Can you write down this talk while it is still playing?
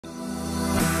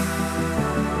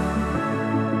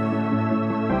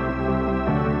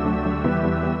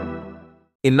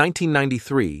In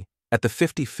 1993, at the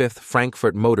 55th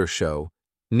Frankfurt Motor Show,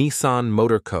 Nissan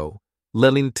Motor Co.,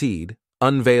 Limited,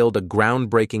 unveiled a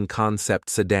groundbreaking concept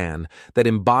sedan that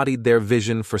embodied their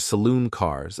vision for saloon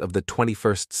cars of the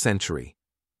 21st century.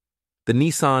 The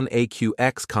Nissan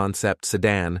AQ-X concept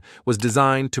sedan was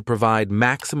designed to provide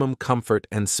maximum comfort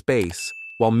and space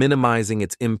while minimizing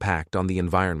its impact on the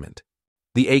environment.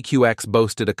 The AQ-X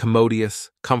boasted a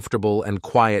commodious, comfortable, and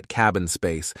quiet cabin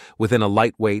space within a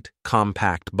lightweight,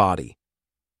 compact body.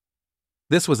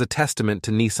 This was a testament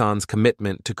to Nissan's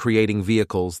commitment to creating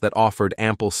vehicles that offered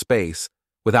ample space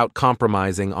without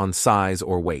compromising on size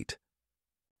or weight.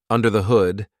 Under the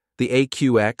hood, the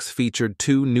AQ-X featured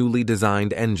two newly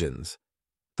designed engines.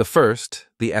 The first,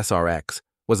 the SRX,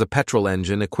 was a petrol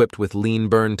engine equipped with lean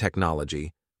burn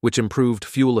technology, which improved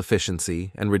fuel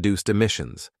efficiency and reduced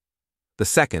emissions. The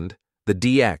second, the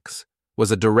DX, was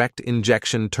a direct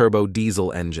injection turbo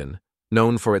diesel engine,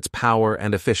 known for its power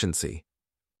and efficiency.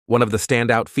 One of the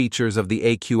standout features of the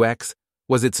AQ-X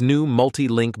was its new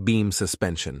multi-link beam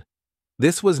suspension.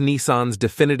 This was Nissan's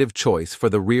definitive choice for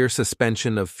the rear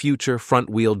suspension of future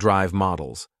front-wheel drive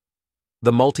models.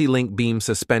 The multi-link beam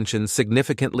suspension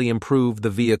significantly improved the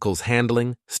vehicle's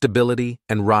handling, stability,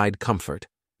 and ride comfort,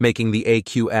 making the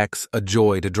AQ-X a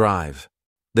joy to drive.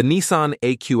 The Nissan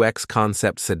AQ-X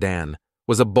concept sedan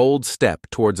was a bold step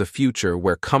towards a future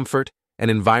where comfort and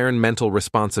environmental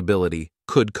responsibility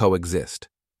could coexist.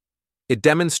 It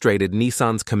demonstrated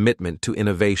Nissan's commitment to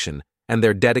innovation and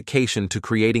their dedication to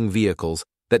creating vehicles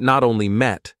that not only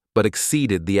met but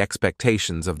exceeded the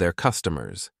expectations of their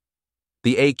customers.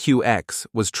 The AQ-X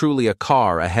was truly a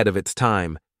car ahead of its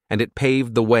time, and it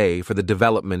paved the way for the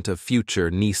development of future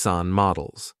Nissan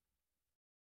models.